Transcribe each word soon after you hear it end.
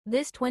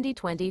This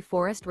 2020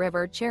 Forest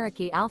River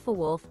Cherokee Alpha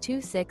Wolf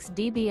 26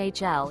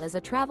 DBHL is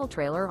a travel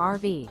trailer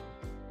RV.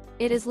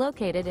 It is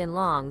located in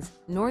Longs,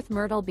 North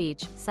Myrtle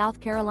Beach, South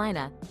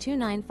Carolina,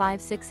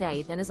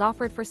 29568 and is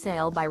offered for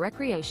sale by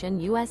Recreation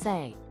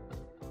USA.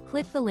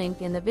 Click the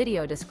link in the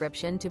video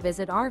description to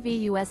visit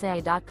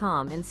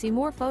RVUSA.com and see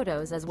more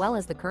photos as well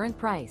as the current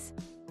price.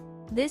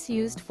 This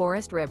used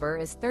Forest River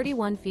is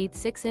 31 feet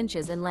 6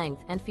 inches in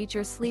length and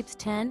features Sleeps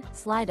 10,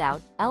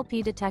 Slideout,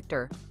 LP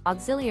Detector,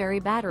 auxiliary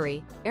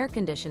battery, air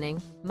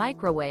conditioning,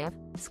 microwave,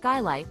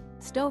 skylight,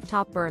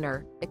 stovetop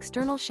burner,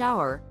 external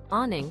shower,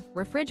 awning,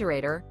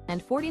 refrigerator,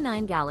 and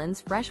 49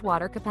 gallons fresh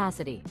water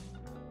capacity.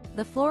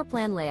 The floor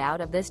plan layout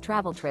of this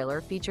travel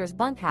trailer features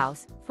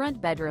bunkhouse, front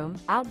bedroom,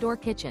 outdoor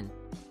kitchen.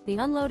 The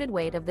unloaded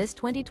weight of this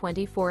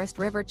 2020 Forest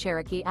River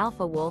Cherokee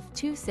Alpha Wolf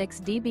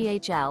 26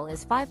 DBHL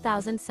is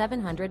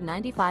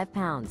 5,795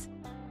 pounds.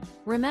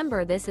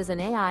 Remember, this is an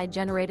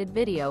AI-generated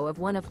video of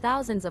one of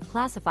thousands of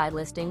classified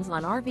listings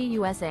on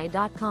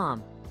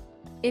RVUSA.com.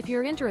 If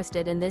you're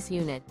interested in this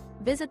unit,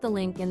 visit the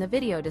link in the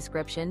video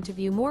description to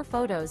view more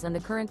photos and the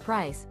current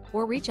price,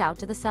 or reach out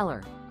to the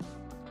seller.